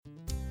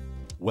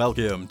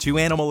Welcome to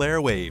Animal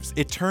Airwaves.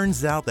 It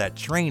turns out that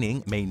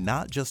training may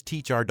not just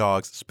teach our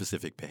dogs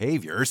specific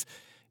behaviors,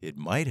 it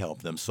might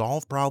help them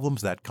solve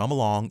problems that come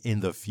along in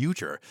the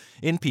future.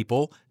 In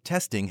people,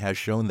 testing has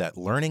shown that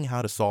learning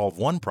how to solve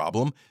one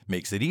problem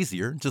makes it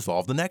easier to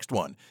solve the next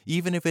one,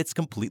 even if it's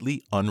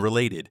completely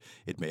unrelated.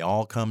 It may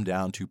all come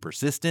down to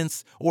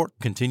persistence or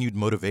continued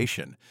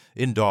motivation.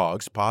 In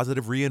dogs,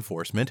 positive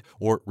reinforcement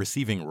or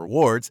receiving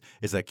rewards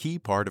is a key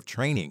part of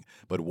training.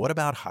 But what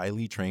about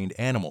highly trained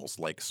animals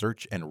like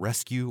search and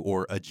rescue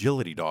or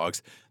agility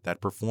dogs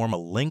that perform a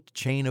linked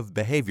chain of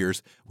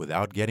behaviors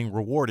without getting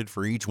rewarded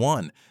for each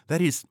one?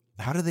 That is,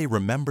 how do they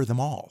remember them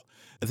all?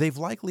 They've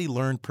likely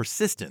learned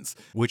persistence,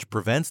 which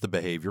prevents the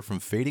behavior from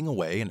fading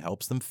away and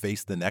helps them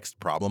face the next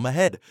problem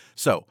ahead.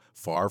 So,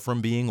 far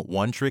from being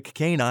one-trick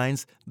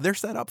canines, they're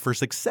set up for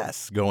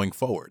success going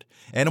forward.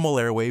 Animal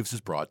Airwaves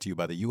is brought to you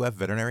by the UF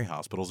Veterinary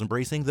Hospitals,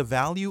 embracing the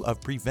value of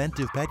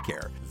preventive pet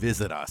care.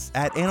 Visit us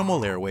at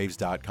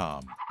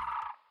animalairwaves.com.